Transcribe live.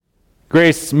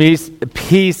Grace,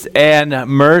 peace, and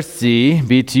mercy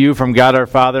be to you from God our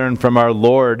Father and from our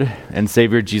Lord and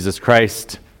Savior Jesus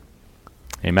Christ.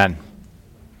 Amen.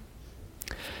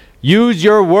 Use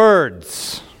your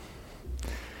words.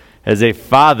 As a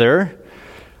father,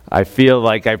 I feel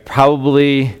like I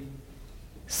probably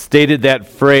stated that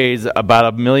phrase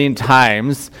about 1 million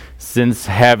times since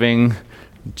having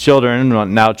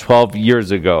children now 12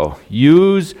 years ago.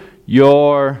 Use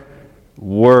your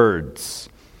words.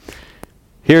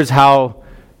 Here's how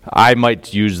I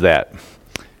might use that.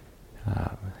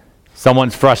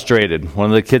 Someone's frustrated. One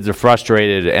of the kids are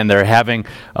frustrated, and they're having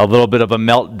a little bit of a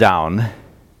meltdown,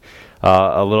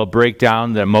 a little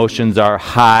breakdown. The emotions are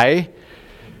high,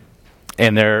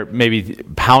 and they're maybe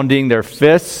pounding their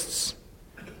fists,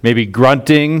 maybe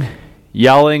grunting,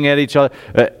 yelling at each other.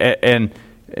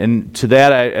 And to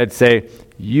that, I'd say,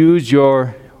 use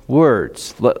your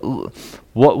words.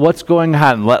 What's going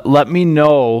on? Let me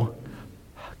know.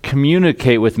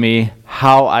 Communicate with me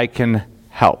how I can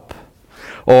help.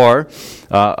 Or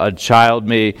a child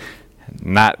may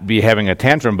not be having a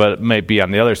tantrum, but it might be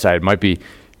on the other side. It might be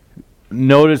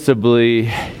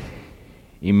noticeably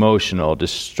emotional,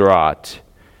 distraught,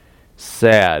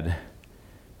 sad,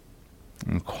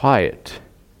 and quiet.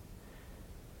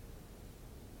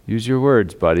 Use your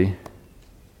words, buddy.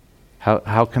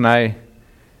 How can I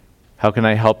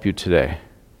help you today?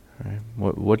 Right?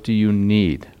 What do you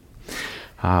need?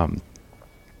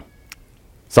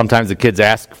 Sometimes the kids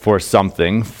ask for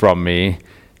something from me.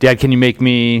 Dad, can you make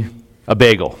me a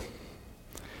bagel?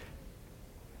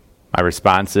 My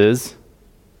response is,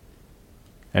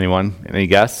 anyone? Any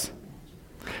guess?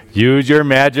 Use your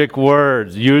magic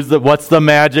words. What's the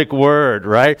magic word,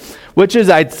 right? Which is,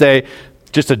 I'd say,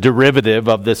 just a derivative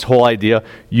of this whole idea.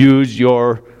 Use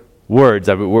your words.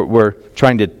 I mean, we're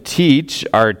trying to teach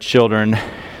our children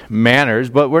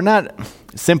manners, but we're not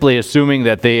simply assuming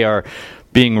that they are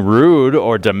being rude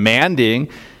or demanding,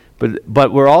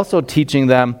 but we're also teaching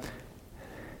them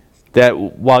that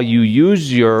while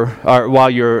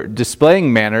you're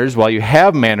displaying manners, while you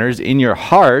have manners in your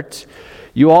heart,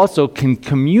 you also can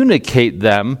communicate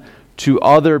them to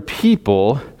other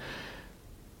people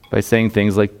by saying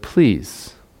things like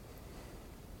please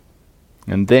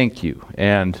and thank you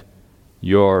and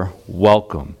you're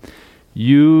welcome.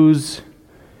 Use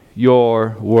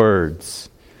your words.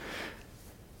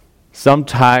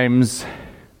 Sometimes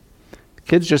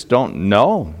kids just don't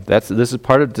know. This is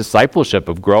part of discipleship,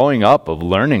 of growing up, of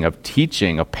learning, of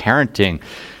teaching, of parenting.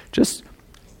 Just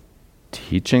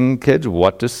teaching kids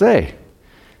what to say.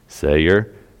 Say your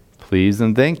please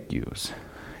and thank yous.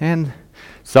 And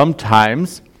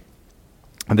sometimes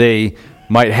they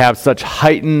might have such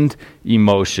heightened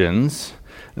emotions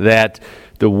that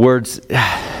the words,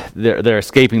 they're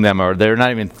escaping them, or they're not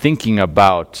even thinking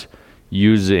about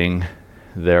using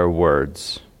their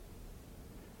words.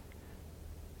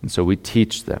 And so we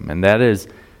teach them. And that is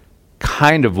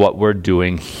kind of what we're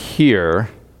doing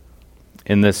here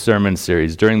in this sermon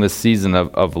series. During the season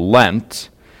of Lent,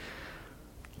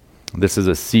 this is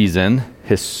a season,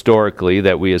 historically,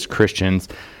 that we as Christians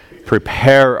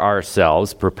prepare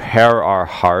ourselves, prepare our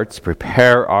hearts,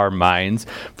 prepare our minds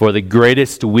for the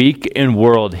greatest week in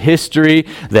world history,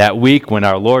 that week when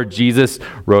our Lord Jesus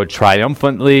rode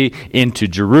triumphantly into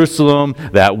Jerusalem,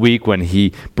 that week when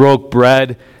he broke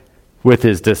bread with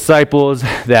his disciples,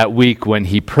 that week when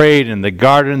he prayed in the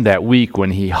garden, that week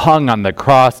when he hung on the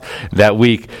cross, that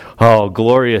week,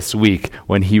 glorious week,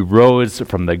 when he rose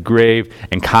from the grave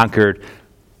and conquered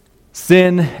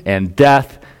sin and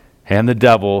death and the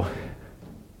devil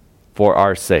for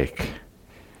our sake.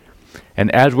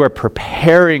 And as we're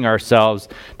preparing ourselves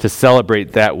to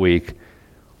celebrate that week,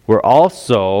 we're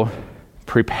also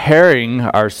preparing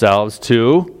ourselves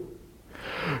to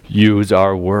use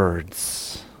our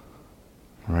words.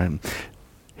 All right.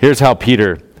 Here's how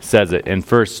Peter says it in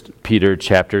 1 Peter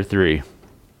chapter 3.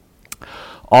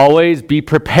 Always be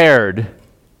prepared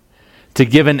to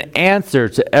give an answer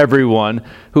to everyone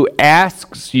who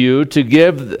asks you to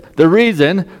give the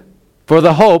reason for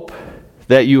the hope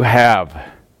that you have.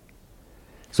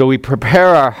 So we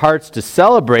prepare our hearts to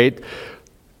celebrate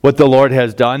what the Lord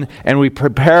has done, and we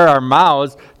prepare our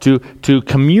mouths to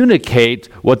communicate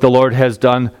what the Lord has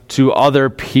done to other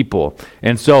people.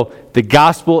 And so the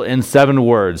gospel in 7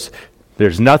 words.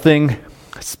 There's nothing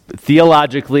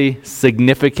theologically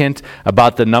significant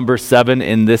about the number 7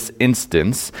 in this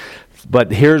instance.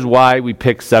 But here's why we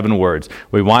pick 7 words.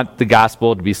 We want the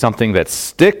gospel to be something that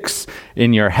sticks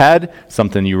in your head,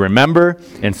 something you remember,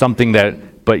 and something that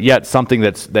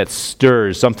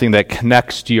stirs, something that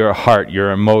connects to your heart,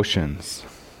 your emotions.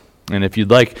 And if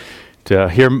you'd like to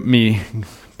hear me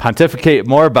pontificate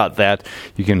more about that,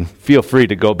 you can feel free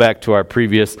to go back to our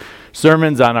previous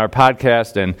sermons on our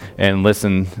podcast and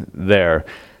listen there.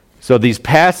 So these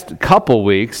past couple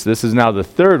weeks, this is now the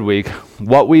third week,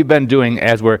 what we've been doing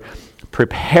as we're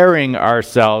preparing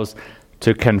ourselves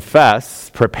to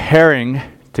preparing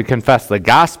to confess the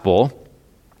gospel,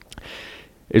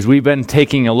 is we've been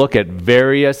taking a look at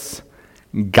various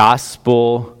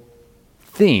gospel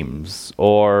themes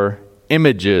or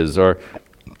images or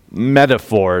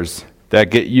metaphors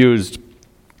that get used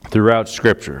throughout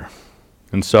Scripture.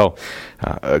 And so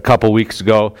a couple weeks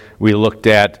ago, we looked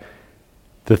at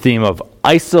the theme of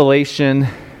isolation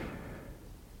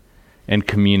and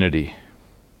community.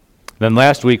 Then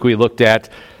last week, we looked at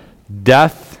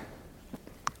death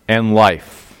and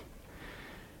life,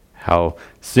 how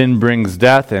sin brings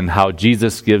death and how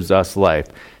Jesus gives us life.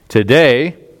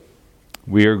 Today,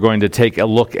 we are going to take a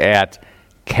look at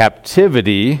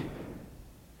captivity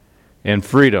and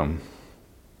freedom.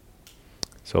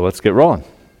 So let's get rolling.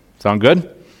 Sound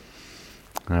good?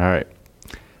 All right.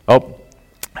 Oh,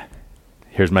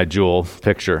 here's my jewel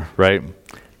picture, right?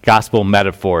 Gospel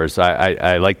metaphors.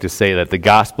 I like to say that the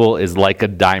gospel is like a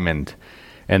diamond,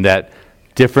 and that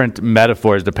different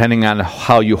metaphors, depending on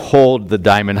how you hold the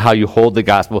diamond, how you hold the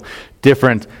gospel,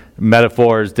 different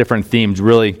metaphors, different themes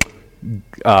really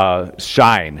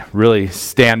shine, really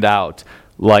stand out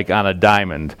like on a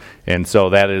diamond. And so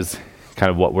that is kind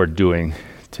of what we're doing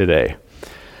today.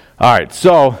 All right,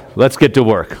 so let's get to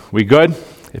work. We good?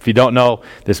 If you don't know,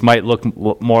 this might look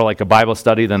more like a Bible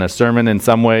study than a sermon in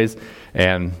some ways,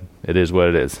 and it is what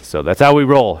it is. So that's how we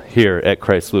roll here at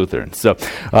Christ Lutheran. So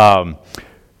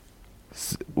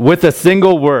with a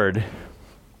single word,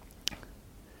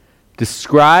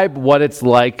 describe what it's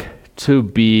like to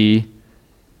be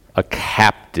a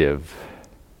captive.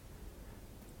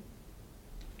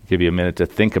 Give you a minute to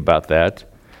think about that.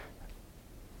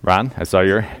 Ron, I saw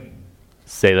your...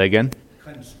 Say that again.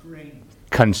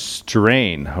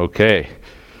 Constrain. Okay.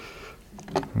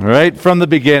 Right from the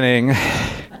beginning.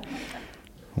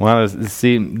 Want to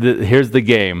see? Here's the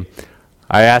game.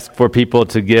 I ask for people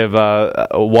to give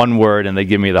one word, and they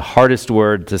give me the hardest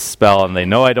word to spell, and they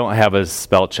know I don't have a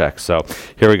spell check. So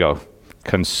here we go.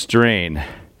 Constrain.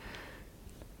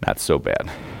 Not so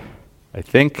bad, I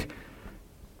think.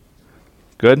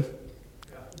 Good?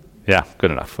 Yeah,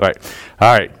 good enough. All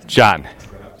right, John.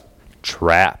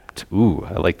 Trapped. Ooh,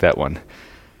 I like that one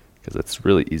because it's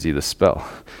really easy to spell.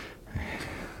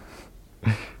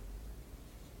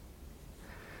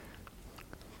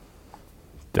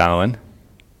 Donalyn?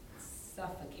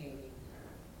 Suffocating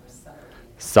or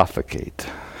suffocate.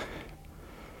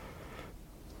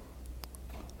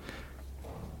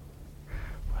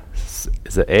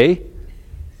 Is it A?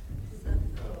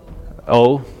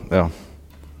 O? No.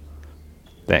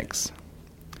 Thanks.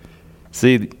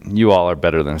 See, you all are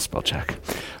better than a spell check.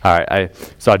 All right, I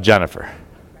saw Jennifer.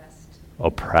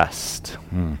 Oppressed.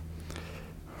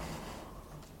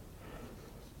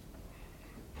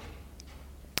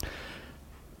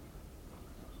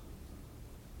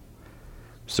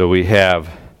 So we have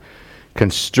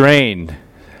constrained,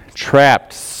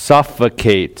 trapped,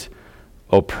 suffocate,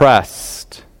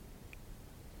 oppressed.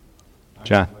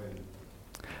 John?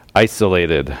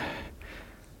 Isolated.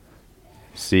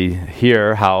 See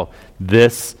here how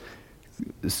this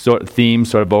theme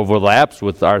sort of overlaps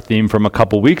with our theme from a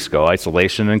couple weeks ago,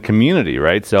 isolation and community,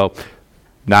 right? So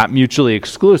not mutually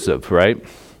exclusive, right?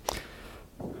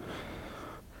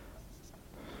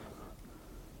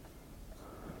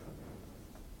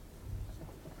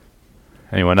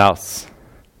 Anyone else?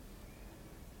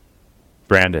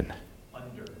 Brandon?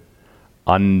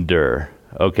 Under.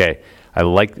 Okay.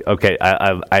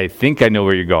 I think I know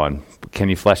where you're going. Can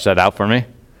you flesh that out for me?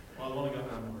 Well, I've only got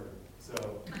one word, so...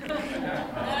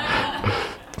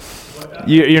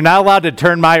 You're not allowed to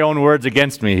turn my own words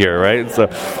against me here, right? So. I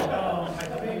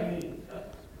think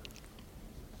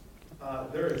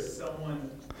there is someone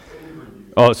over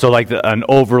you. Oh, so like an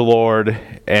overlord,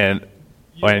 and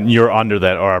you're under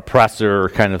that, or oppressor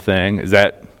kind of thing. Is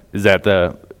that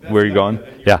where you're going?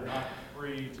 That Yeah. You're not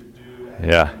free to do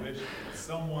Yeah. which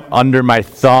someone Under my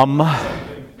thumb.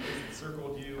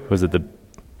 circled you. Was it the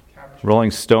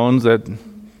Rolling Stones that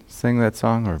sang that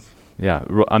song? Or yeah,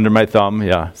 under my thumb.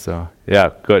 Yeah. So yeah,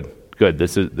 good.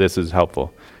 This is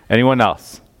helpful. Anyone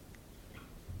else?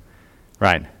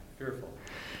 Ryan.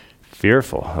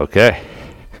 Fearful. Okay.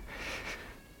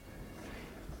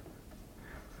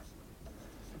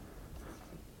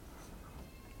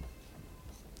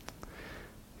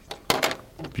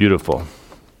 Beautiful.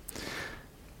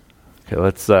 Okay,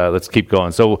 let's keep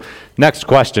going. So, next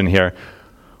question here.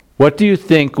 What do you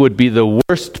think would be the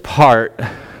worst part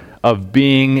of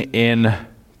being in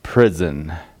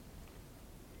prison?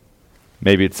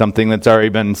 Maybe it's something that's already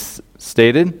been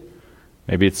stated.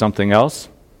 Maybe it's something else.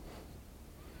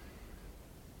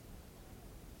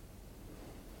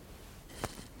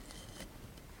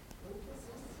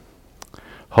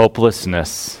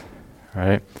 Hopelessness,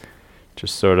 right?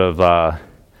 Just sort of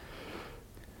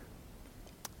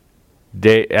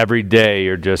every day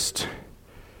you're just,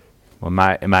 well,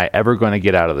 am I ever going to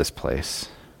get out of this place,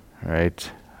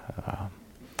 right?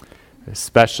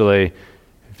 Especially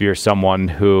if you're someone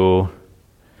who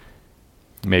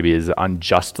maybe is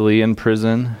unjustly in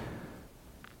prison,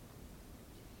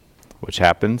 which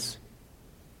happens.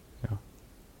 Yeah.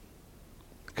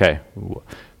 Okay,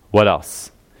 what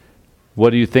else?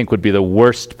 What do you think would be the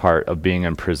worst part of being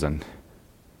in prison?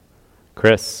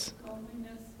 Chris?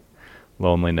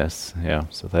 Loneliness, yeah.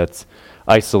 So that's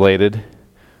isolated,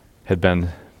 had been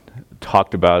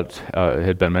talked about,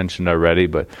 had been mentioned already,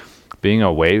 but being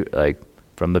away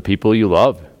from the people you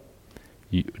love.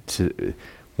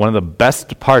 One of the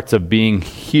best parts of being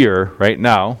here right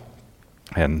now,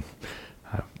 and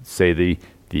say the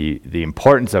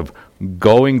importance of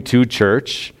going to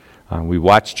church. We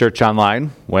watch church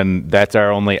online when that's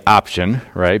our only option,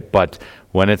 right? But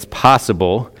when it's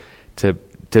possible to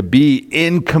be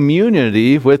in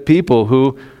community with people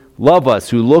who love us,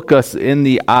 who look us in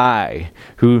the eye,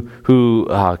 who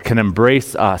can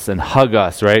embrace us and hug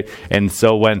us, right? And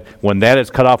so when that is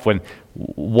cut off, when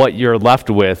what you're left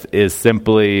with is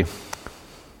simply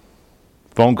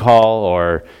phone call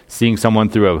or seeing someone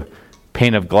through a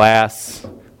pane of glass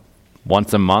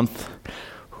once a month,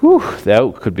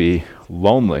 that could be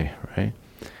lonely, right?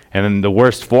 And then the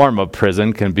worst form of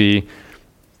prison can be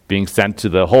being sent to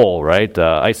the hole, right?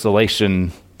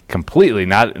 Isolation completely,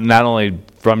 not only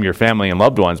from your family and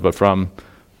loved ones, but from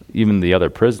even the other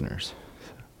prisoners.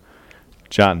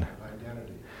 John.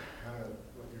 Identity, kind of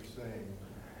what you're saying.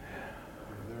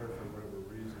 You're there for whatever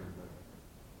reason, but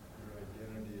your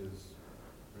identity is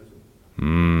prison.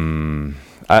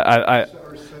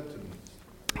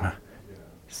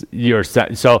 Or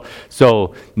sentence.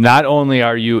 So not only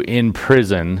are you in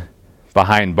prison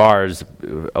behind bars,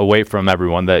 away from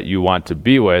everyone that you want to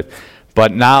be with,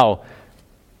 but now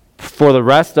for the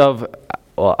rest of,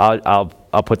 well,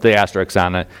 I'll put the asterisk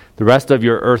on it, the rest of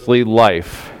your earthly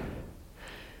life,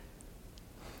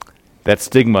 that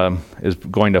stigma is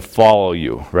going to follow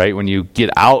you, right? When you get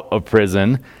out of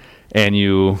prison and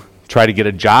you try to get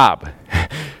a job,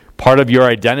 part of your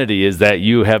identity is that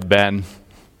you have been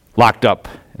locked up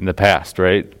in the past,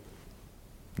 right?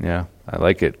 Yeah, I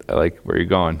like it. I like where you're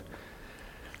going.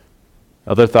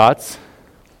 Other thoughts?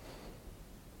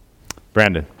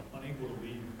 Brandon. Unable to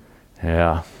leave.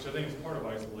 Yeah. Which I think is part of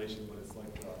isolation, but it's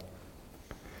like if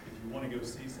you want to go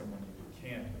see someone, you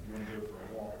can't. If you want to go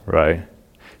for a walk. Right.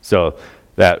 So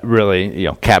that really,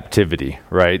 captivity,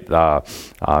 right?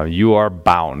 You are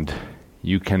bound.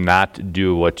 You cannot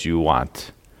do what you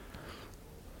want.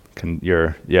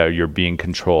 You're being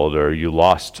controlled, or you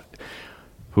lost.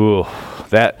 Ooh,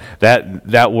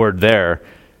 that word there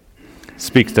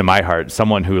speaks to my heart.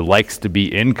 Someone who likes to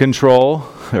be in control,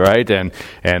 right,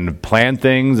 and plan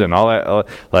things and all that.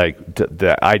 Like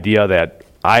the idea that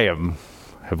I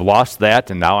have lost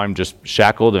that, and now I'm just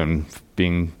shackled and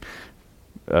being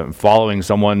following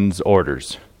someone's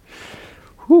orders.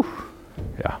 Whew.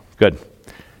 Yeah, good.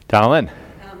 Donalyn.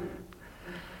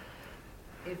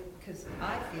 Because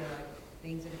I feel like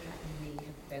things that have happened to me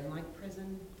have been like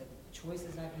prison, the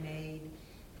choices I've made,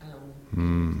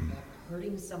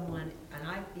 hurting someone, and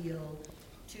I feel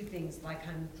two things, like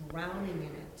I'm drowning in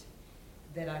it,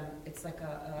 that it's like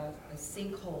a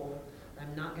sinkhole,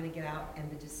 I'm not going to get out,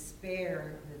 and the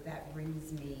despair that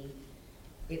brings me,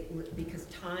 because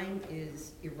time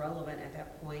is irrelevant at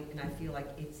that point, and I feel like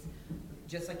it's,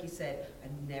 just like you said,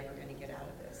 I'm never going to get out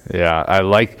of this. Yeah, I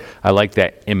like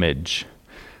that image.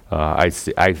 I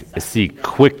see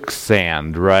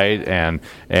quicksand, right, and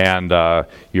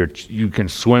you can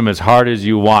swim as hard as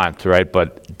you want, right,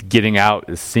 but getting out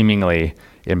is seemingly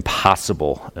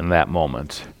impossible in that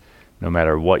moment, no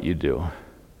matter what you do.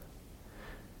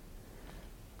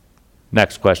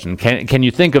 Next question: Can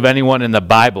you think of anyone in the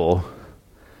Bible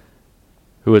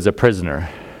who is a prisoner,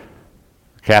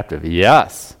 captive?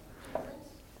 Yes.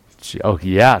 Oh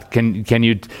yeah. Can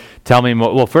you tell me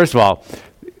more? Well, first of all,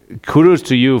 kudos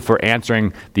to you for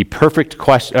answering the perfect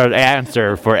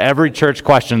answer for every church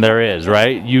question there is,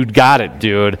 right? You got it,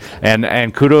 dude.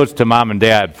 And kudos to mom and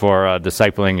dad for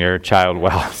discipling your child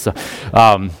well. So,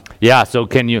 So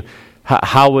can you?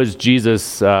 How was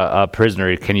Jesus a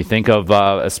prisoner? Can you think of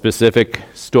a specific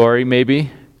story, maybe?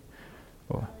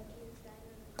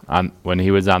 when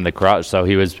he was on the cross. So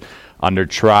he was under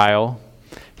trial.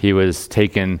 He was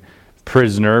taken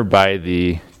prisoner by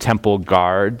the temple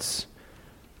guards.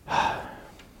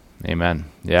 Amen.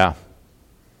 Yeah.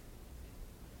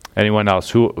 Anyone else?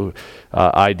 Who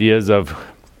ideas of?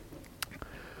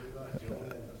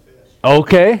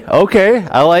 Okay,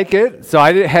 I like it. So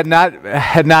I had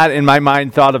not in my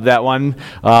mind thought of that one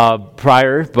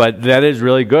prior, but that is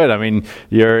really good. I mean,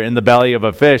 you're in the belly of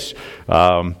a fish.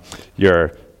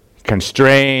 You're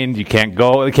constrained. You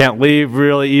can't leave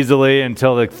really easily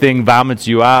until the thing vomits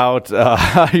you out.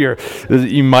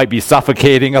 You might be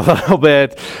suffocating a little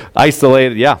bit,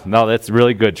 isolated. Yeah, no, that's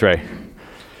really good, Trey.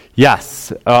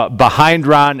 Yes, behind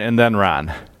Ron and then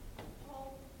Ron.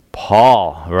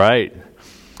 Paul, right.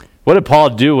 What did Paul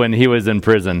do when he was in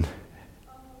prison?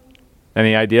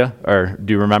 Any idea? Or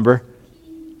do you remember?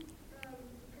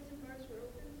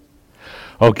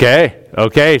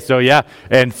 Okay, so yeah.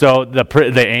 And so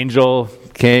the angel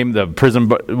came, the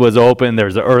prison was open, there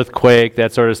was an earthquake,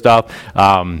 that sort of stuff.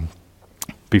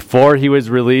 Before he was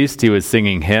released, he was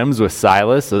singing hymns with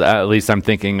Silas. So at least I'm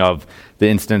thinking of the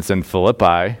instance in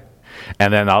Philippi.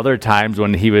 And then other times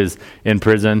when he was in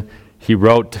prison, he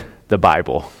wrote the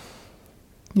Bible.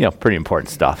 Pretty important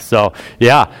stuff. So,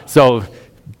 yeah. So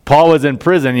Paul was in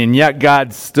prison, and yet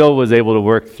God still was able to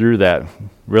work through that.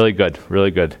 Really good,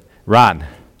 really good. Ron.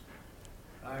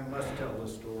 I must tell the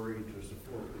story to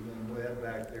support the young lad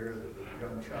back there. The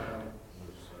young child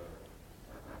was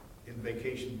in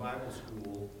vacation Bible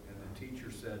school, and the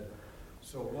teacher said,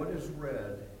 "So what is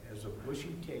red, has a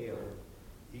bushy tail,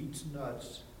 eats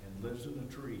nuts, and lives in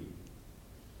a tree?"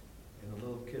 And the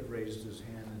little kid raised his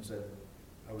hand and said,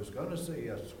 "I was going to say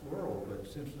a squirrel,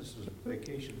 but since this is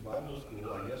vacation Bible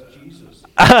school, I guess Jesus."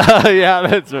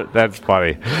 Yeah, that's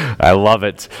funny. I love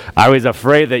it. I was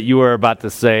afraid that you were about to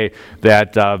say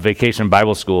that vacation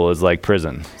Bible school is like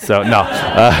prison. So, no.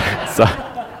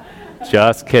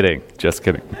 Just kidding.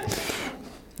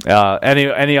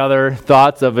 Any other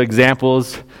thoughts of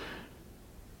examples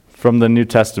from the New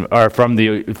Testament, or from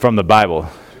the Bible?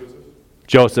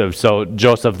 Joseph, so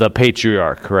Joseph the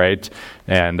patriarch, right?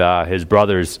 And his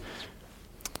brothers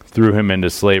threw him into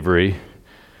slavery.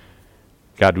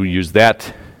 God would use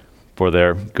that for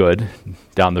their good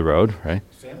down the road, right?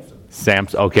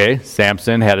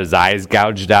 Samson had his eyes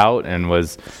gouged out and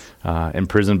was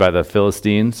imprisoned by the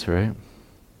Philistines, right?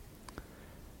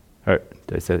 Or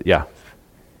did I say that? Yeah.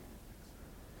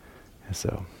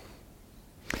 So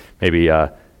maybe I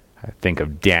think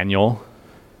of Daniel.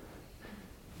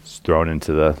 Thrown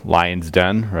into the lion's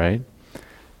den, right?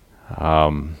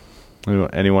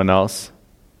 Anyone else?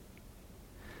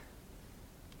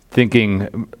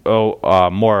 Thinking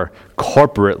more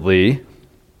corporately,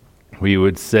 we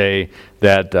would say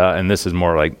that, and this is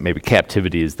more like maybe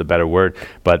captivity is the better word,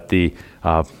 but the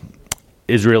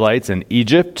Israelites in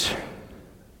Egypt,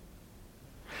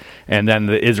 and then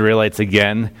the Israelites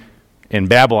again in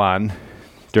Babylon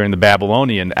during the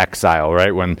Babylonian exile,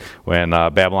 right? When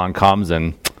Babylon comes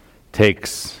and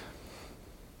takes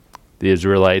the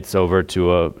Israelites over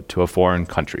to a foreign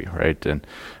country, right? And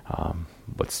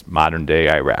what's modern day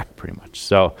Iraq, pretty much.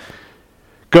 So,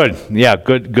 good. Yeah,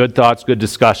 good thoughts, good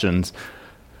discussions.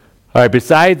 All right,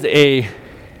 besides a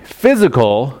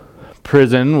physical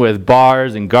prison with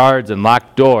bars and guards and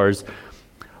locked doors,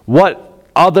 what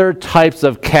other types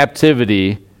of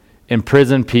captivity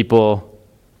imprison people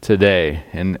today?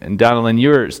 And Donalyn,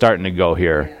 you're starting to go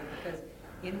here.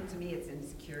 To me, it's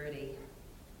insecurity,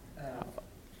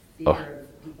 fear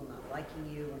of people not liking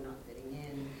you or not fitting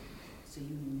in, so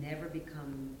you never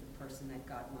become the person that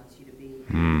God wants you to be,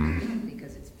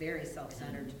 because it's very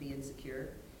self-centered to be insecure,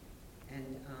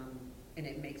 and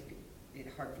it makes it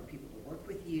hard for people to work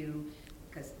with you,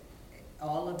 because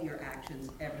all of your actions,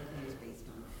 everything is based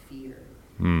on fear,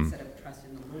 instead of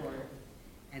trusting the Lord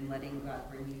and letting God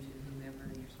bring you to whomever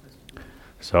you're supposed to be.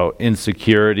 So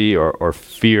insecurity or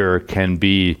fear can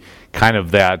be kind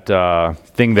of that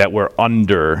thing that we're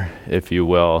under, if you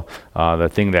will, the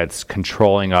thing that's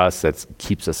controlling us, that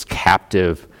keeps us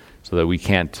captive so that we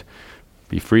can't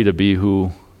be free to be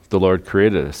who the Lord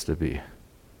created us to be.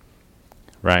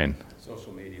 Ryan?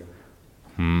 Social media.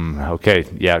 Okay,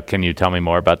 yeah, can you tell me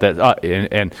more about that?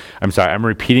 And I'm sorry, I'm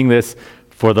repeating this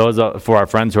for our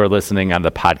friends who are listening on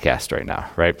the podcast right now,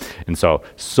 right? And so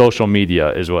social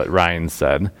media is what Ryan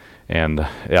said, and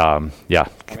yeah.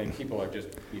 I mean, people are just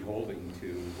beholden to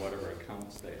whatever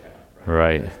accounts they have,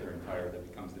 right? That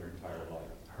becomes their entire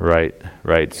life.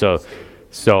 Right.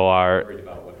 So our worried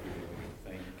about what people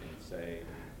think and say.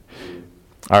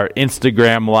 Our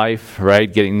Instagram life,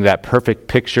 right? Getting that perfect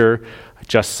picture. I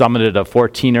just summited a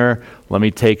 14er let me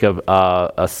take a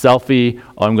selfie.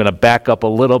 I'm going to back up a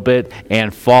little bit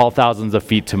and fall thousands of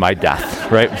feet to my death,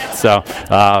 right? So,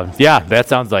 yeah, that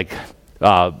sounds like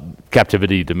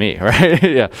captivity to me, right?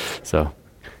 Yeah. So,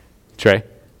 Trey?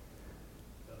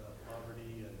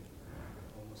 Poverty and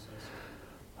homelessness.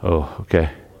 Oh, okay.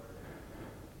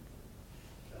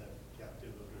 Kind of captive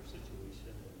of their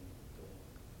situation and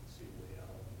don't see a way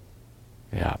out.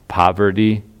 Yeah,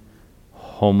 poverty,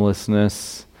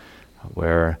 homelessness,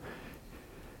 where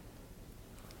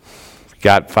you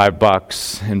got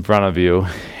 $5 in front of you,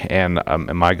 and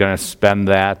am I going to spend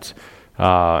that?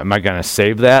 Am I going to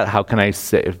save that? How can I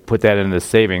put that into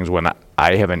savings when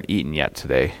I haven't eaten yet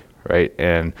today, right?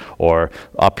 And or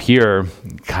up here,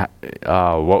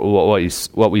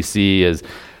 what we see is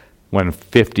when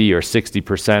 50 or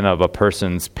 60% of a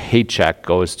person's paycheck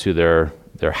goes to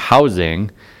their housing.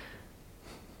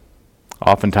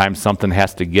 Oftentimes something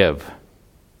has to give.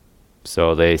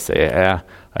 So they say,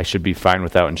 I should be fine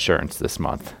without insurance this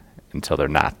month, until they're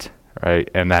not, right?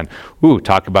 And then,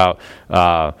 talk about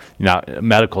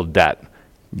medical debt.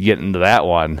 You get into that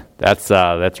one, that's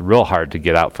real hard to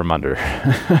get out from under.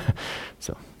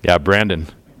 So, yeah, Brandon.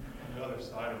 The other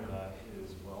side of that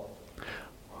is wealth.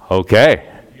 Okay.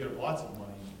 You get lots of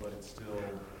money, but it still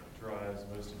drives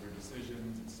most of your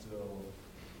decisions. It's still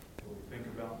what we think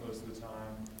about most of the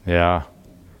time. Yeah.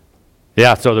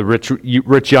 Yeah, so the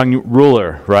rich young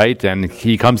ruler, right? And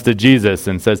he comes to Jesus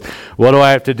and says, what do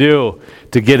I have to do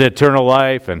to get eternal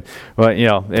life? And,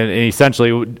 and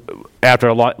essentially, after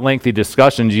a lengthy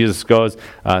discussion, Jesus goes,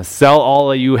 sell all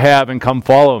that you have and come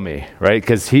follow me, right?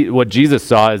 Because what Jesus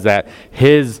saw is that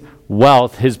his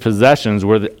wealth, his possessions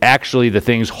were actually the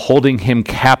things holding him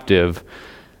captive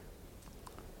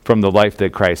from the life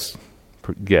that Christ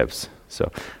gives. So,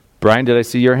 Brian, did I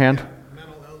see your hand?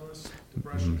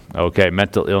 Depression. Okay,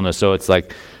 mental illness. So it's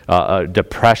like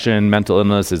depression, mental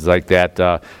illness is like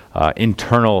that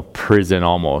internal prison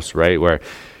almost, right? Where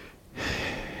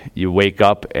you wake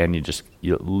up and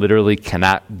you literally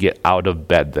cannot get out of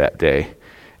bed that day,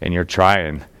 and you're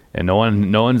trying, and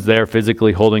no one's there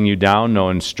physically holding you down, no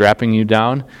one's strapping you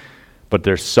down, but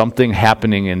there's something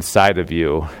happening inside of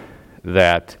you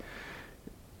that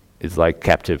is like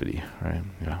captivity, right?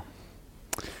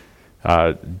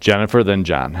 Yeah. Jennifer, then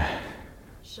John.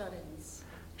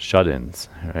 Shut-ins,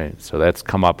 right? So that's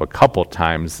come up a couple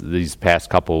times these past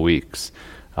couple weeks.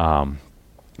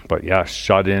 But yeah,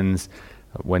 shut-ins,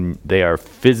 when they are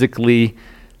physically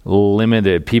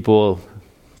limited, people,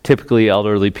 typically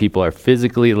elderly people, are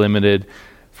physically limited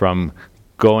from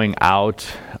going out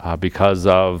because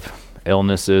of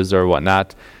illnesses or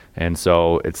whatnot. And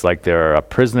so it's like they're a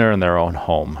prisoner in their own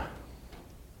home.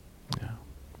 Yeah.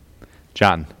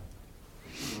 John.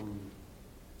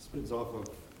 Spins off of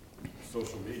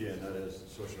social media, and that is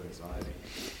social anxiety.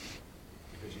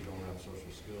 Because you don't have social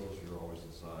skills, you're always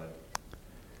inside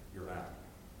your app.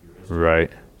 Right.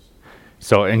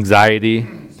 So anxiety,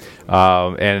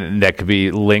 and that could be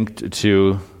linked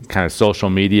to kind of social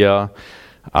media.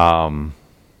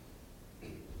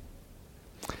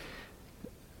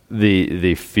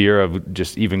 The fear of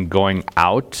just even going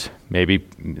out. Maybe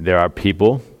there are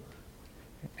people,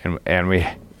 and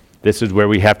this is where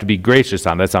we have to be gracious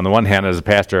on this. On the one hand, as a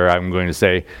pastor, I'm going to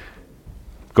say,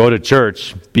 go to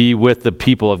church, be with the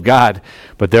people of God.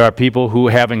 But there are people who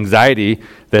have anxiety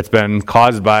that's been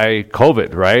caused by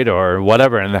COVID, right, or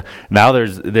whatever. And now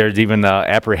there's even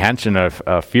apprehension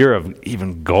of fear of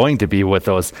even going to be with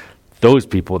those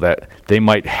people, that they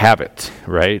might have it,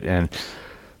 right? And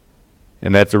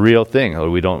that's a real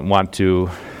thing. We don't want to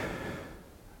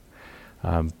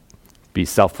be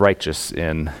self-righteous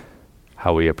in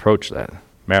how we approach that.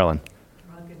 Marilyn.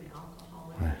 Drug and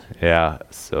alcohol. Yeah,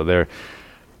 so they're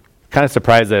kind of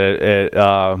surprised that it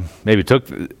maybe took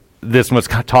this much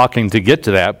talking to get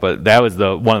to that, but that was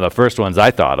one of the first ones I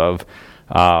thought of.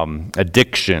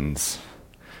 Addictions,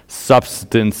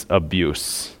 substance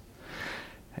abuse.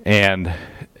 And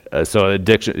so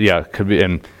addiction, could be,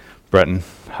 and Brett and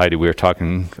Heidi, we were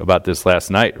talking about this last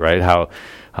night, right? How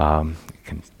it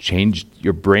can change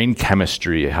your brain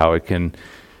chemistry, how it can,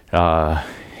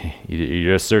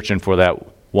 you're just searching for that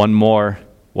one more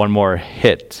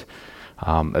hit.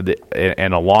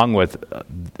 And along with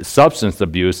substance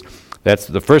abuse, that's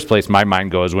the first place my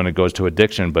mind goes when it goes to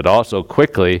addiction, but also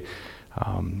quickly,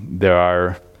 there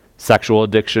are sexual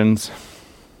addictions,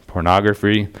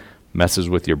 pornography, messes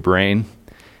with your brain,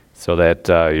 so that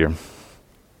you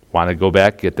want to go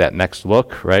back, get that next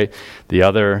look, right? The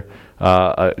other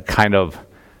kind of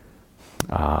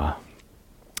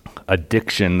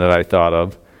addiction that I thought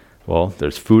of, well,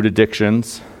 there's food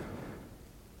addictions,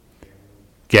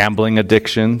 gambling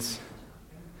addictions,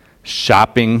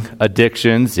 Shopping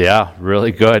addictions, yeah,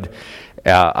 really good.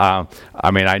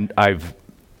 I've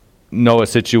know a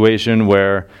situation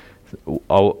where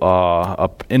a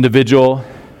individual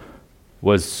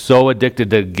was so addicted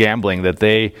to gambling that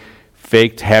they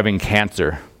faked having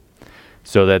cancer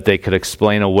so that they could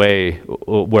explain away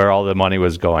where all the money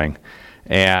was going,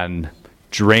 and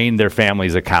drained their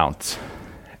family's accounts.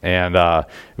 And it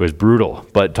was brutal.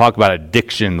 But talk about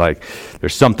addiction, like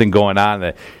there's something going on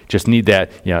that just need that,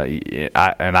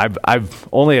 I've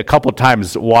only a couple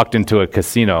times walked into a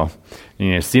casino,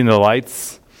 and seen the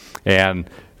lights and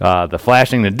the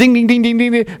flashing, the ding, ding, ding, ding,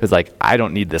 ding. It's like, I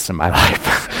don't need this in my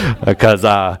life because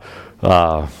I've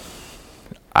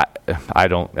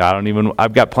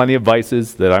got plenty of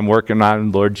vices that I'm working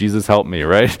on. Lord Jesus, help me,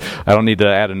 right? I don't need to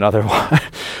add another one.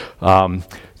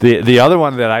 The other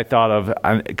one that I thought of,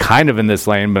 kind of in this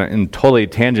lane, but in totally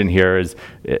tangent here, is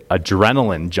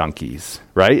adrenaline junkies,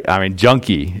 right? I mean,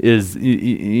 junkie is,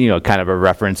 kind of a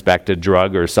reference back to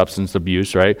drug or substance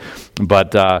abuse, right?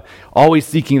 But always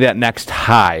seeking that next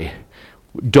high,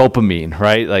 dopamine,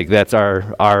 right? Like that's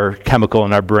our chemical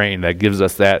in our brain that gives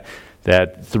us that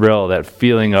thrill, that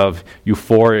feeling of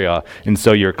euphoria. And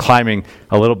so you're climbing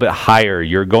a little bit higher,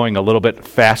 you're going a little bit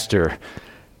faster,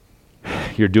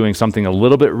 you're doing something a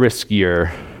little bit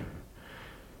riskier.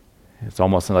 It's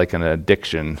almost like an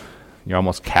addiction. You're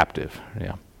almost captive.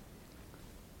 Yeah.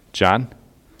 John?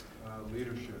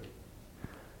 Leadership.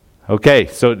 Okay,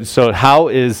 so how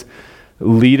is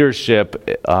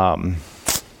leadership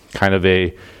kind of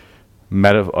a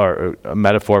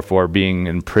metaphor for being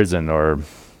in prison, or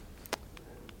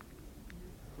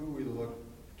Who we look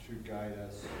to guide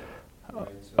us, right?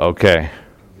 So okay. It can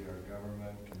be our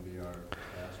government, can be our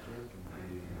pastor,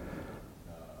 can be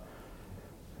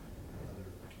other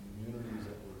communities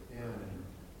that we're in. And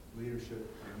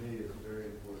leadership for me is very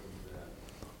important.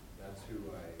 That's who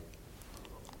I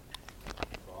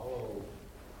follow,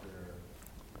 their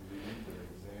lead, their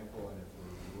example. And if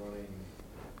we're running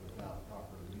without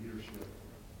proper leadership, it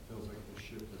feels like the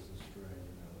ship is astray.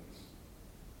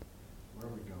 Where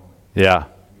are we going? Yeah.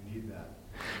 We need that.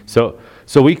 So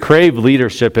we crave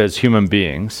leadership as human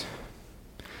beings.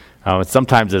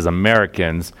 Sometimes as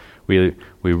Americans, we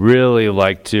really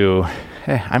like to,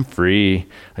 I'm free,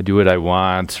 I do what I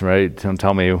want, right? Don't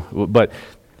tell me. But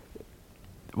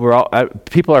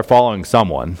people are following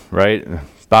someone, right?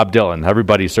 Bob Dylan,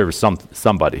 everybody serves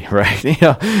somebody, right?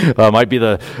 It might be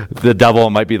the devil,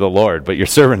 it might be the Lord, but you're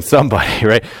serving somebody,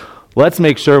 right? Let's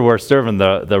make sure we're serving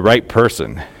the right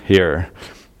person here.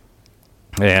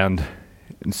 And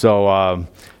so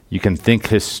you can think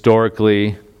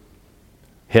historically,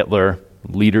 Hitler,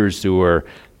 leaders who were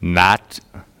not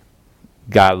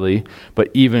godly, but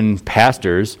even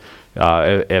pastors.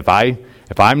 If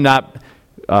I'm not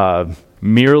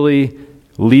merely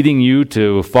leading you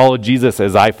to follow Jesus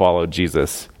as I follow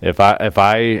Jesus, if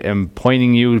I am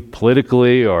pointing you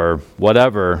politically or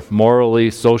whatever,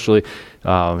 morally, socially,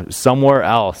 somewhere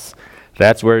else,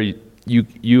 that's where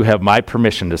you have my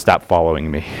permission to stop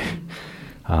following me.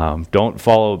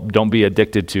 Don't be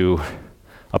addicted to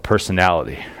a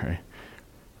personality. Right?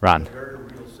 Ron? In a very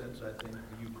real sense, I think the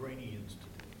Ukrainians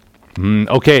today.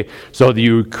 Okay, so the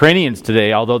Ukrainians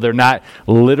today, although they're not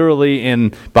literally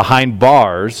behind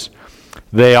bars,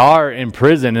 they are in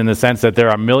prison in the sense that there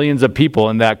are millions of people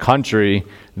in that country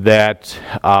that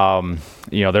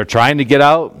they're trying to get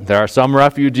out. There are some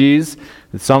refugees,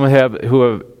 some who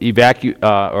have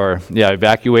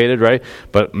evacuated, right?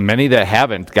 But many that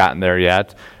haven't gotten there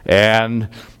yet, and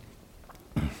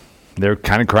they're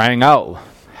kind of crying out,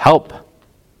 "Help,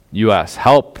 U.S.,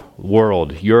 help,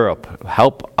 world, Europe,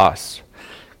 help us,"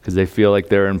 because they feel like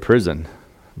they're in prison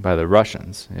by the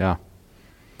Russians. Yeah.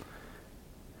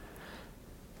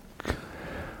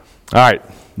 All right,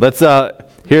 let's.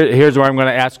 Here's where I'm going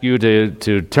to ask you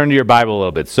to turn to your Bible a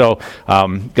little bit. So,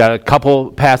 got a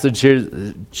couple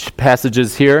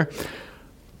passages here.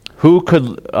 Who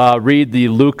could read the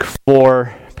Luke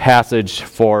 4 passage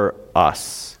for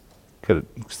us? Could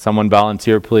someone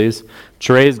volunteer, please?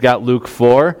 Trey's got Luke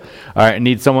 4. All right, I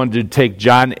need someone to take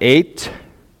John 8.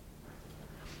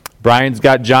 Brian's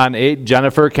got John 8.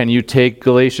 Jennifer, can you take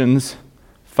Galatians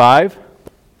 5?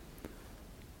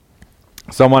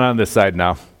 Someone on this side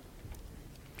now.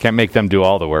 Can't make them do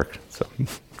all the work. So,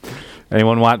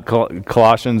 anyone want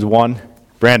Colossians 1?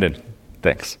 Brandon,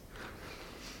 thanks.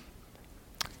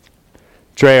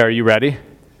 Trey, are you ready? Sure.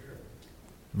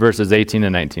 Verses 18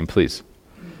 and 19, please.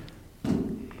 The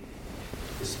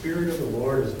Spirit of the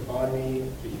Lord is upon me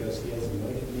because he has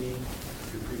anointed me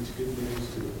to preach good news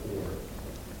to the poor.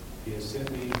 He has sent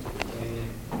me to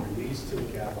proclaim release to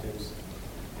the captives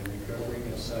and recovering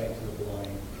of sight to the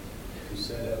blind,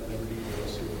 set at liberty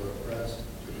those who are oppressed,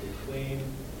 to proclaim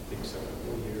the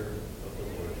acceptable year of the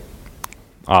Lord.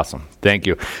 Awesome. Thank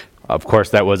you. Of course,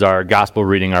 that was our gospel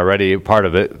reading already, part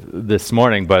of it this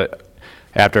morning, but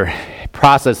after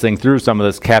processing through some of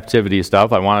this captivity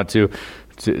stuff, I wanted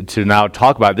to now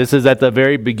talk about it. This is at the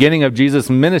very beginning of Jesus'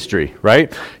 ministry,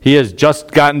 right? He has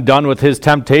just gotten done with his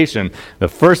temptation. The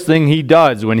first thing he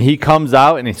does when he comes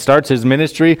out and he starts his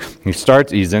ministry,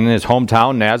 he's in his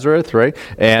hometown, Nazareth, right?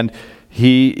 And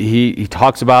he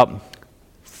talks about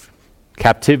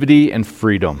captivity and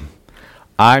freedom.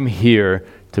 I'm here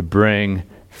to bring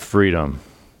freedom.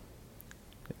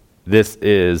 This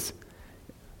is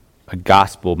a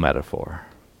gospel metaphor.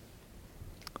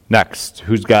 Next,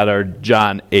 who's got our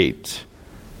John 8?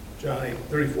 John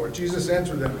 8:34. Jesus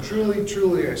answered them, "Truly,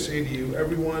 truly, I say to you,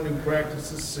 everyone who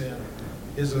practices sin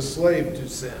is a slave to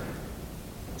sin.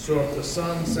 So if the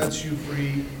Son sets you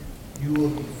free, you will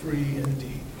be free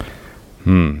indeed."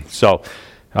 So,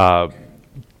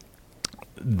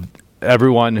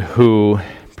 everyone who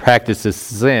practices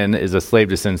sin is a slave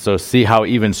to sin. So see how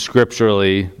even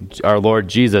scripturally our Lord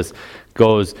Jesus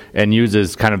goes and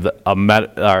uses kind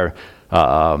of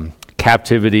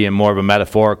captivity in more of a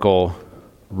metaphorical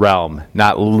realm,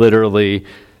 not literally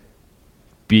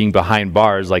being behind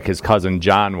bars like his cousin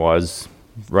John was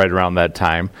right around that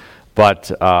time,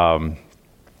 but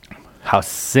how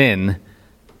sin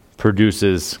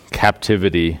produces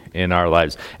captivity in our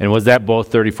lives. And was that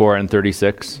both 34 and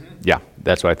 36? Mm-hmm. Yeah,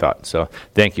 that's what I thought. So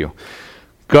thank you.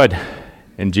 Good.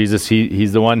 And Jesus,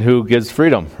 he's the one who gives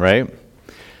freedom, right?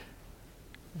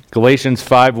 Galatians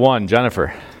 5:1,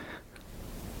 Jennifer.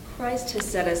 Christ has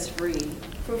set us free.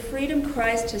 For freedom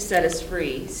Christ has set us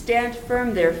free. Stand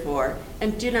firm, therefore,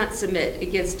 and do not submit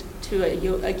again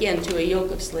to a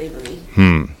yoke of slavery.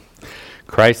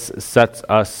 Christ sets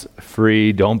us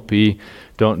free.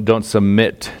 Don't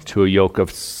submit to a yoke of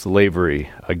slavery.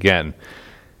 Again,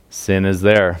 sin is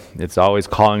there. It's always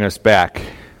calling us back.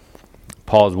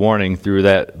 Paul's warning through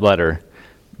that letter,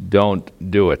 don't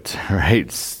do it,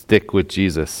 right? Stick with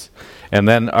Jesus. And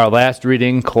then our last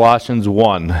reading, Colossians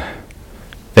 1.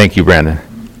 Thank you, Brandon.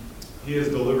 He has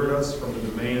delivered us from the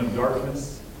domain of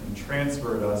darkness and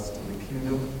transferred us to the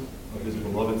kingdom of his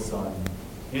beloved Son,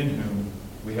 in whom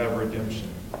we have redemption,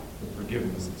 the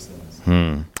forgiveness of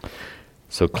sins.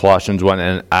 So Colossians 1,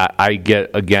 and I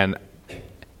get, again,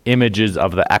 images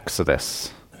of the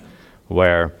Exodus,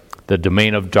 where the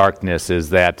domain of darkness is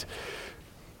that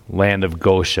land of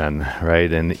Goshen,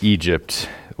 right, in Egypt,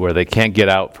 where they can't get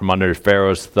out from under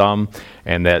Pharaoh's thumb,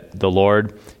 and that the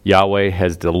Lord, Yahweh,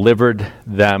 has delivered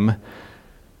them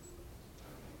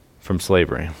from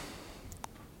slavery.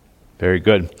 Very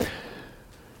good.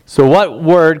 So what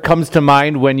word comes to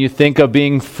mind when you think of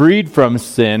being freed from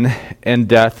sin and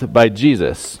death by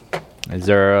Jesus? Is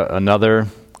there another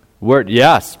word?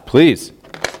 Yes, please.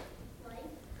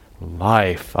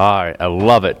 Life. All right, I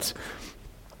love it.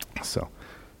 So,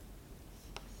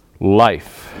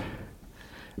 life.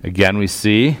 Again, we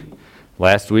see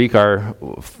last week our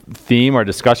theme, our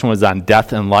discussion was on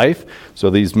death and life. So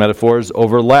these metaphors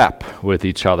overlap with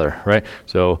each other, right?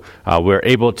 So we're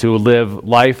able to live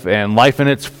life and life in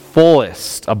its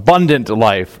fullest, abundant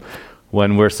life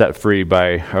when we're set free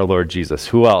by our Lord Jesus.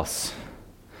 Who else?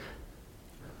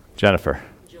 Jennifer.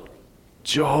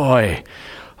 Joy.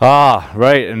 Ah,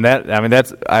 right. And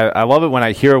I love it when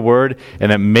I hear a word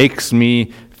and it makes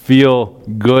me feel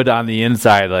good on the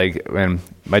inside. Like, and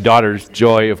my daughter's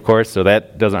Joy, of course, so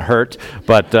that doesn't hurt.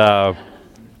 But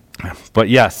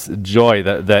yes, joy,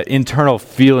 the internal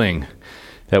feeling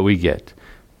that we get.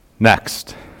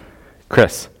 Next,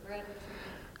 Chris.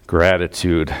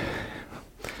 Gratitude.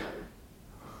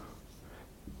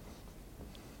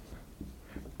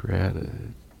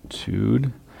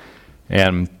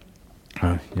 And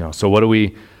so what do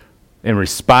we, in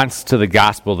response to the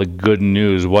gospel, the good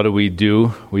news, what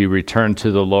do? We return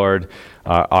to the Lord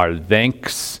our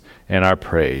thanks and our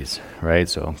praise, right?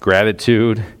 So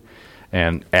gratitude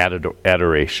and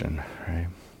adoration, right?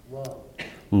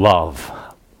 Love.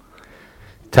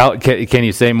 Can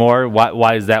you say more?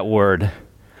 Why is that word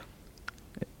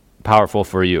powerful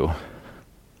for you?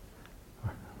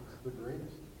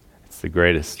 It's the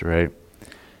greatest, right?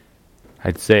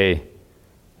 I'd say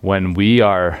when we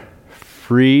are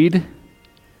freed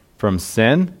from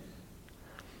sin,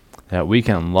 that we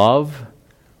can love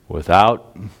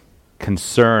without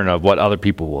concern of what other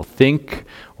people will think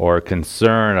or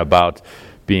concern about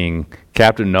being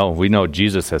captive. No, we know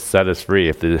Jesus has set us free.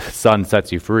 If the Son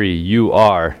sets you free, you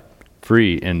are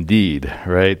free indeed,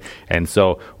 right? And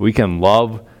so we can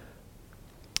love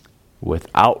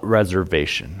without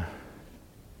reservation.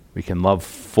 We can love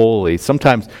fully.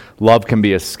 Sometimes love can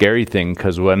be a scary thing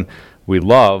because when we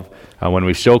love, when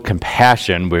we show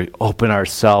compassion, we open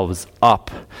ourselves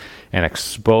up and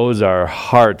expose our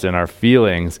hearts and our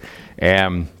feelings,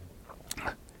 and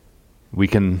we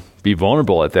can be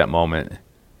vulnerable at that moment.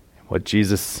 What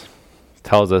Jesus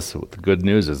tells us, the good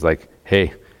news is like,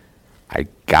 hey, I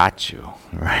got you,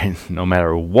 right? No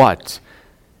matter what.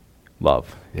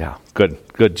 Love. Yeah, good,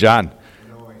 John.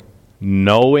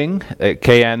 Knowing,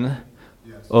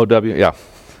 K-N-O-W, yeah. And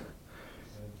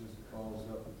it just follows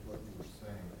up with what you were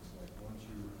saying. It's like once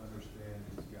you understand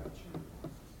he's got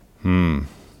you.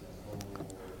 That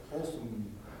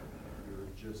wholesome, you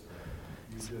just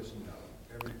know.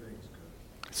 Everything's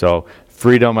good. So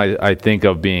freedom, I think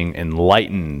of being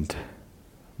enlightened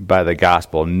by the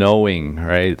gospel, knowing,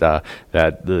 right, that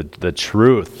the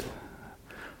truth.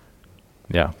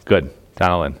 Yeah, good.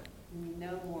 Donalyn.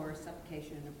 No more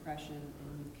suffocation and oppression,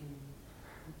 and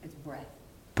it's breath.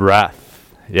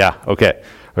 Breath. Yeah, okay.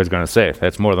 I was going to say,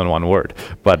 that's more than one word.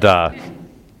 But,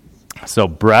 so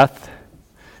breath,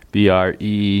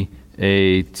 B-R-E-A-T-H.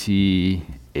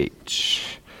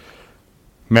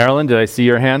 Marilyn, did I see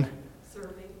your hand?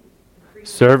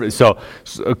 Serving. So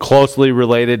closely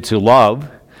related to love,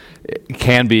 it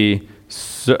can be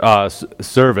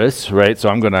service, right? So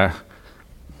I'm going to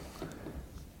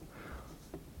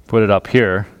put it up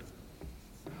here.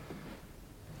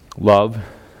 Love,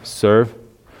 serve.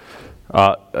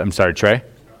 I'm sorry, Trey.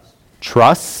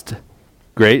 Trust.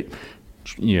 Great.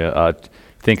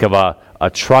 Think of a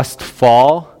trust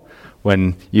fall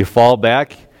when you fall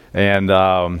back and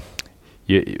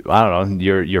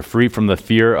you're free from the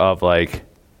fear of like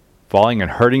falling and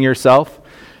hurting yourself.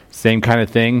 Same kind of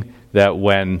thing that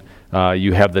when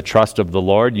you have the trust of the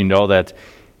Lord, you know that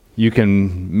you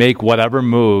can make whatever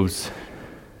moves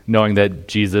knowing that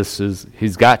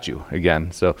he's got you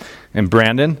again. So, and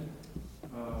Brandon?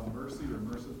 Mercy or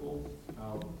merciful,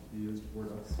 how he is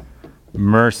toward us.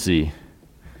 Mercy.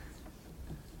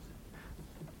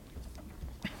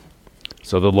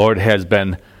 So the Lord has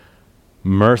been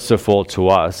merciful to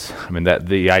us. I mean, that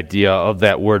the idea of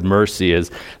that word mercy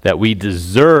is that we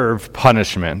deserve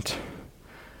punishment.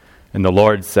 And the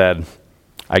Lord said,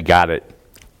 I got it.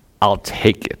 I'll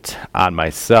take it on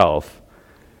myself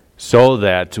so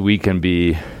that we can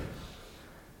be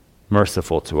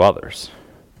merciful to others.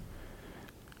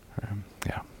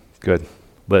 Yeah, good.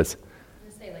 Liz? I'm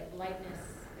going to say like lightness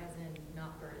as in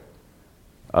not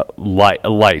burdened.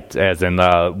 Light as in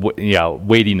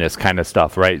weightiness kind of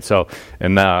stuff, right? So,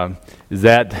 and is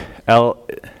that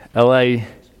L-A-G-H-T?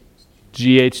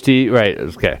 Right,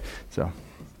 okay. So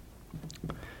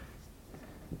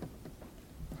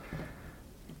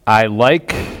I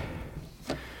like,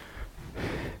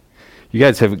 you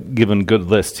guys have given good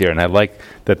lists here, and I like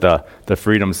that the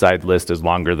freedom side list is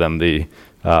longer than the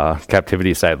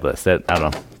captivity side list. That, I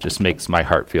don't know, just makes my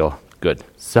heart feel good.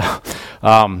 So,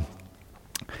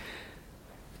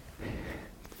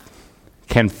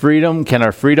 can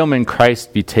our freedom in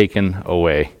Christ be taken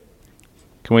away?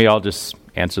 Can we all just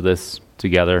answer this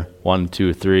together? 1,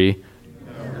 2, 3.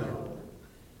 No.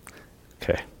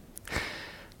 Okay.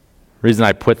 Reason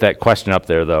I put that question up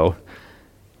there, though,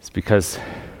 is because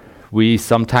we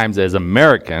sometimes, as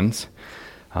Americans,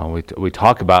 we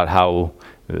talk about how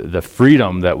the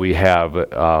freedom that we have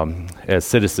as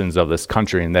citizens of this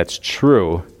country, and that's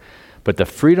true, but the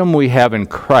freedom we have in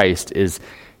Christ is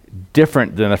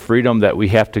different than the freedom that we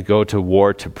have to go to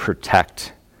war to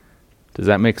protect. Does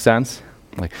that make sense?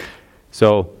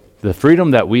 So the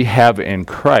freedom that we have in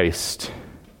Christ,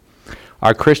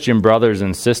 our Christian brothers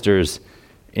and sisters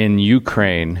in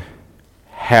Ukraine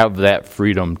have that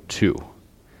freedom too.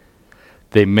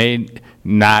 They may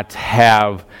not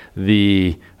have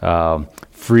the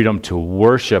freedom to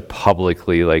worship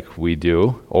publicly like we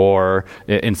do, or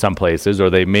in some places, or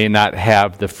they may not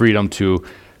have the freedom to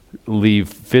leave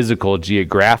physical,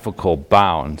 geographical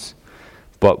bounds.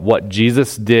 But what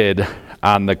Jesus did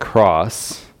on the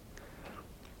cross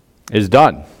is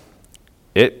done.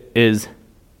 It is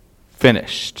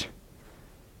finished.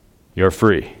 You're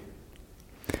free.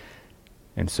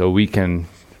 And so we can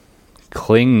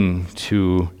cling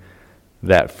to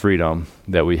that freedom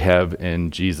that we have in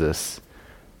Jesus,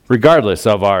 regardless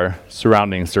of our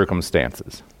surrounding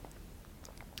circumstances.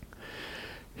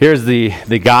 Here's the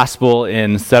gospel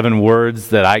in 7 words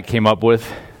that I came up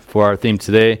with for our theme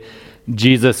today.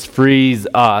 Jesus frees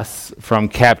us from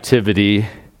captivity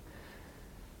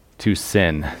to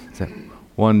sin.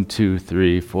 1, 2,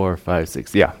 3, 4, 5,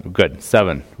 6. Yeah, good.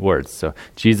 7 words. So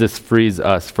Jesus frees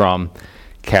us from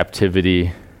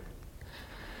captivity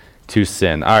to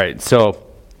sin. All right, so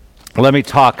let me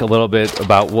talk a little bit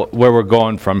about where we're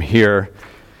going from here.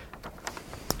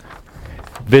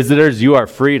 Visitors, you are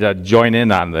free to join in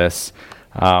on this,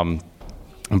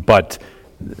 but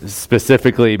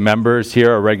specifically members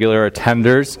here, or regular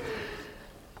attenders,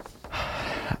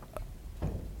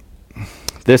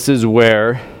 this is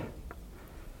where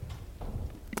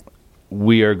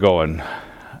we are going.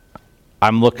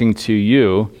 I'm looking to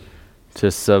you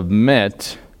to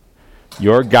submit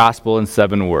your gospel in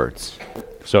 7 words.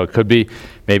 So it could be,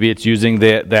 maybe it's using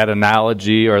that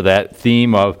analogy or that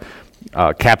theme of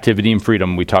captivity and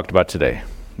freedom we talked about today.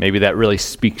 Maybe that really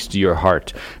speaks to your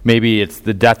heart. Maybe it's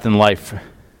the death and life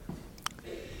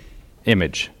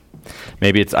image.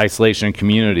 Maybe it's isolation and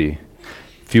community.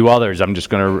 A few others I'm just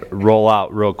going to roll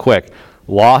out real quick.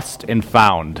 Lost and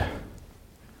found.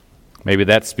 Maybe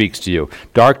that speaks to you.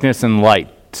 Darkness and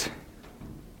light.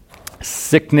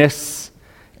 Sickness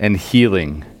and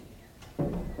healing.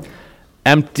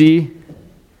 Empty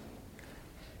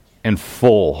and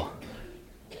full.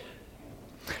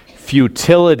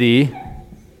 Futility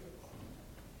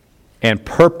and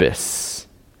purpose.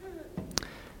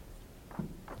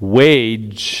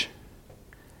 Wage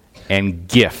and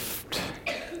gift.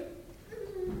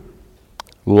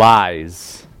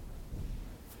 Lies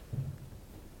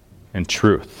and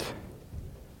truth.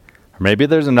 Or maybe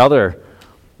there's another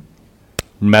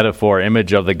metaphor,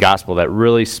 image of the gospel that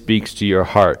really speaks to your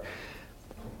heart.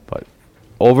 But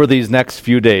over these next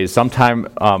few days, sometime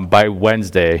by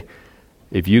Wednesday,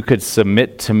 if you could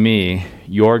submit to me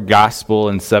your gospel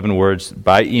in 7 words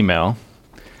by email.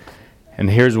 And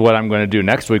here's what I'm going to do.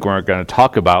 Next week, we're going to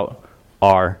talk about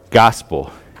our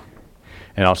gospel.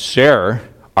 And I'll share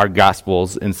our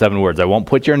gospels in 7 words. I won't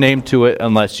put your name to it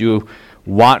unless you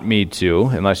want me to,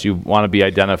 unless you want to be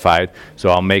identified. So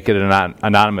I'll make it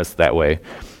anonymous that way.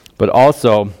 But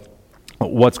also,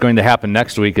 what's going to happen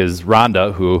next week is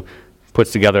Rhonda, who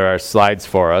puts together our slides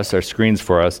for us, our screens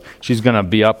for us, she's going to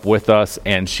be up with us,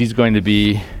 and she's going to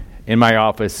be in my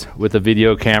office with a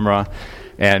video camera,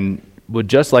 and would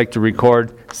just like to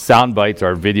record sound bites,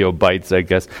 or video bites, I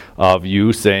guess, of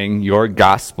you saying your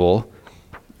gospel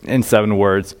in 7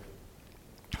 words.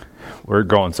 We're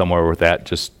going somewhere with that.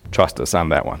 Just trust us on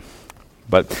that one.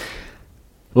 But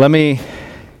let me,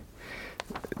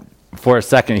 for a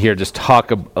second here, just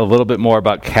talk a little bit more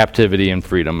about captivity and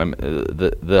freedom.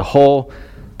 The whole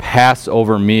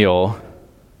Passover meal,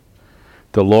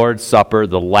 the Lord's Supper,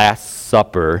 the Last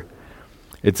Supper,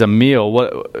 it's a meal.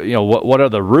 What are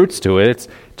the roots to it? It's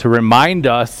to remind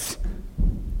us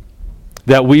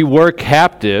that we were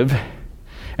captive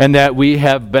and that we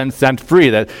have been set free.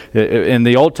 That in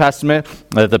the Old Testament,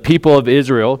 the people of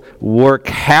Israel were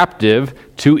captive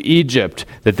to Egypt,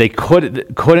 that they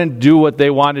couldn't do what they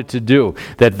wanted to do,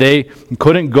 that they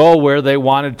couldn't go where they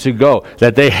wanted to go,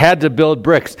 that they had to build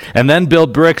bricks, and then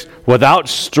build bricks without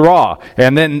straw,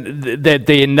 and then that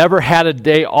they never had a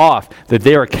day off, that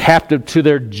they were captive to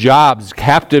their jobs,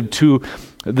 captive to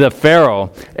the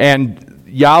Pharaoh. And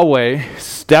Yahweh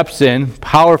steps in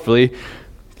powerfully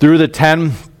through the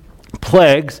 10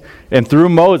 plagues and through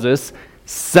Moses,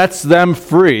 sets them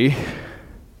free,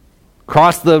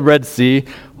 across the Red Sea,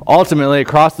 ultimately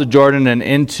across the Jordan and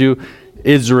into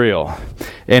Israel.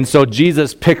 And so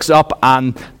Jesus picks up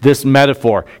on this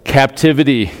metaphor,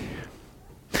 captivity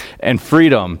and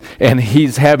freedom, and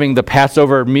he's having the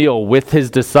Passover meal with his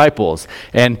disciples,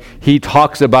 and he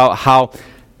talks about how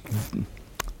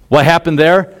what happened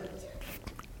there,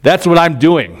 that's what I'm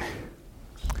doing.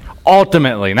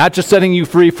 Ultimately, not just setting you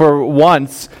free for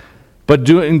once, but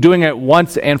doing it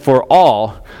once and for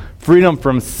all, freedom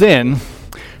from sin,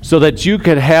 so that you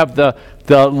could have the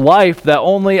life that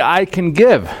only I can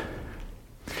give.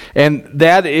 And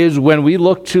that is when we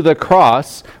look to the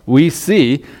cross, we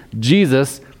see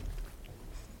Jesus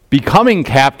becoming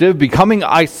captive, becoming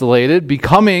isolated,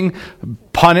 becoming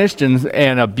punished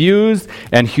and abused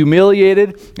and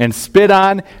humiliated and spit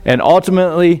on and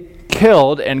ultimately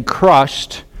killed and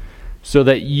crushed, so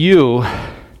that you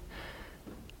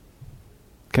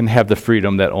can have the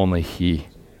freedom that only He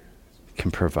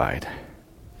can provide.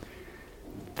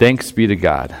 Thanks be to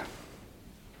God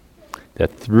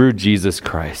that through Jesus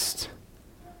Christ,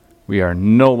 we are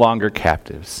no longer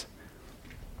captives,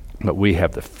 but we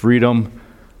have the freedom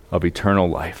of eternal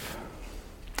life.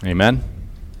 Amen.